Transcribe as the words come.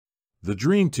The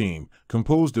Dream Team,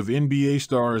 composed of NBA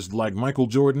stars like Michael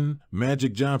Jordan,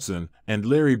 Magic Johnson, and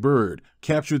Larry Bird,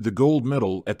 captured the gold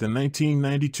medal at the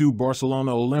 1992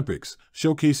 Barcelona Olympics,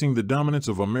 showcasing the dominance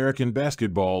of American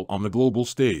basketball on the global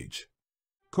stage.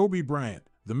 Kobe Bryant,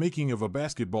 the making of a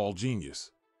basketball genius.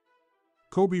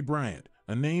 Kobe Bryant,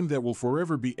 a name that will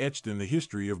forever be etched in the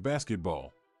history of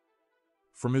basketball.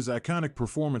 From his iconic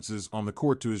performances on the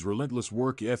court to his relentless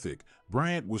work ethic,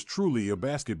 Bryant was truly a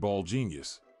basketball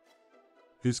genius.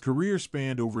 His career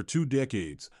spanned over 2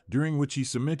 decades, during which he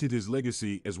cemented his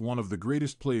legacy as one of the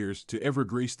greatest players to ever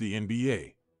grace the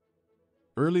NBA.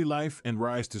 Early life and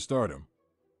rise to stardom.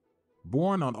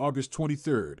 Born on August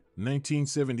 23,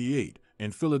 1978,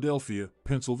 in Philadelphia,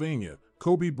 Pennsylvania,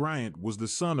 Kobe Bryant was the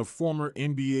son of former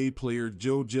NBA player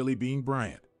Joe "Jelly Bean"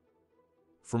 Bryant.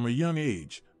 From a young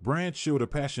age, Bryant showed a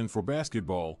passion for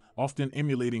basketball, often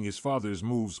emulating his father's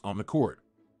moves on the court.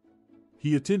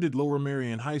 He attended Lower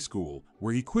Merion High School,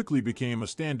 where he quickly became a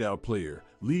standout player,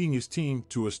 leading his team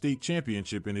to a state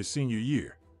championship in his senior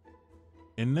year.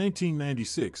 In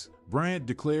 1996, Bryant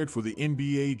declared for the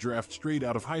NBA draft straight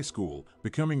out of high school,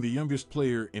 becoming the youngest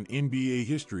player in NBA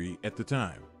history at the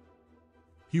time.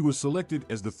 He was selected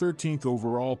as the 13th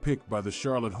overall pick by the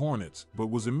Charlotte Hornets,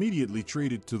 but was immediately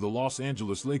traded to the Los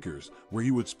Angeles Lakers, where he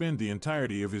would spend the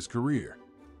entirety of his career.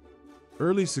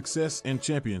 Early success and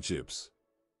championships.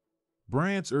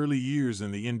 Bryant's early years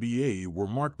in the NBA were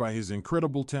marked by his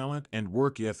incredible talent and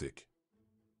work ethic.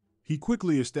 He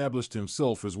quickly established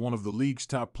himself as one of the league's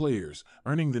top players,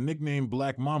 earning the nickname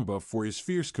Black Mamba for his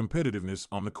fierce competitiveness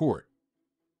on the court.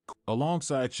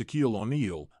 Alongside Shaquille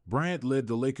O'Neal, Bryant led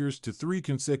the Lakers to 3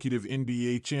 consecutive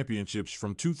NBA championships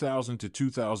from 2000 to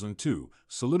 2002,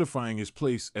 solidifying his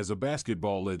place as a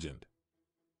basketball legend.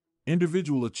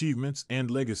 Individual achievements and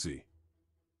legacy.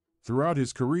 Throughout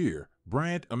his career,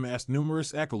 Bryant amassed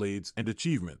numerous accolades and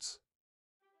achievements.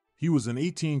 He was an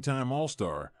 18-time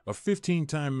All-Star, a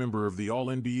 15-time member of the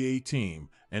All-NBA team,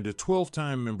 and a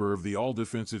 12-time member of the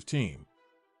All-Defensive team.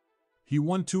 He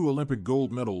won 2 Olympic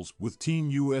gold medals with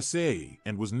Team USA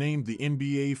and was named the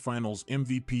NBA Finals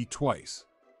MVP twice.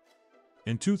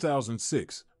 In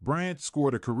 2006, Bryant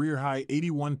scored a career-high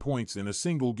 81 points in a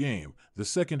single game, the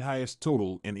second highest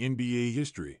total in NBA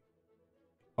history.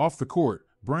 Off the court,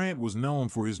 Bryant was known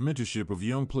for his mentorship of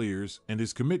young players and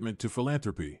his commitment to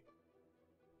philanthropy.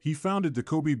 He founded the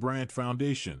Kobe Bryant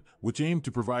Foundation, which aimed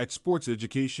to provide sports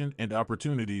education and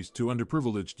opportunities to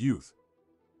underprivileged youth.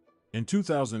 In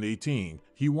 2018,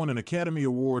 he won an Academy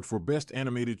Award for Best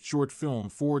Animated Short Film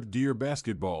for Dear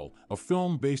Basketball, a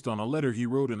film based on a letter he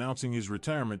wrote announcing his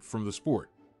retirement from the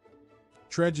sport.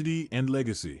 Tragedy and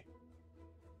legacy.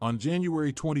 On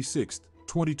January 26,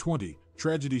 2020,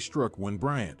 tragedy struck when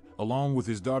Bryant, along with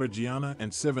his daughter Gianna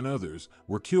and 7 others,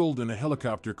 were killed in a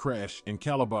helicopter crash in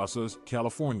Calabasas,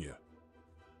 California.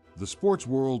 The sports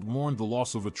world mourned the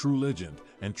loss of a true legend,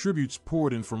 and tributes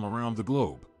poured in from around the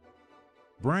globe.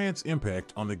 Bryant's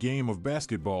impact on the game of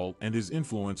basketball and his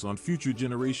influence on future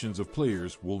generations of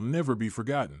players will never be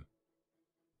forgotten.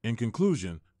 In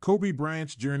conclusion, Kobe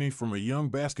Bryant's journey from a young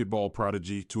basketball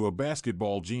prodigy to a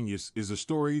basketball genius is a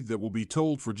story that will be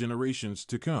told for generations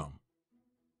to come.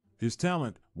 His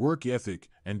talent, work ethic,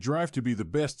 and drive to be the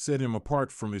best set him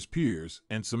apart from his peers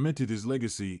and cemented his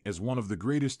legacy as one of the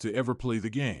greatest to ever play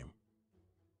the game.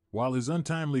 While his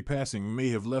untimely passing may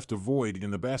have left a void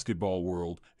in the basketball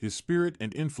world, his spirit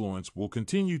and influence will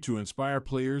continue to inspire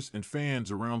players and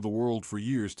fans around the world for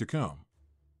years to come.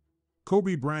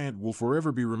 Kobe Bryant will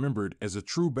forever be remembered as a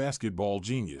true basketball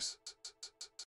genius.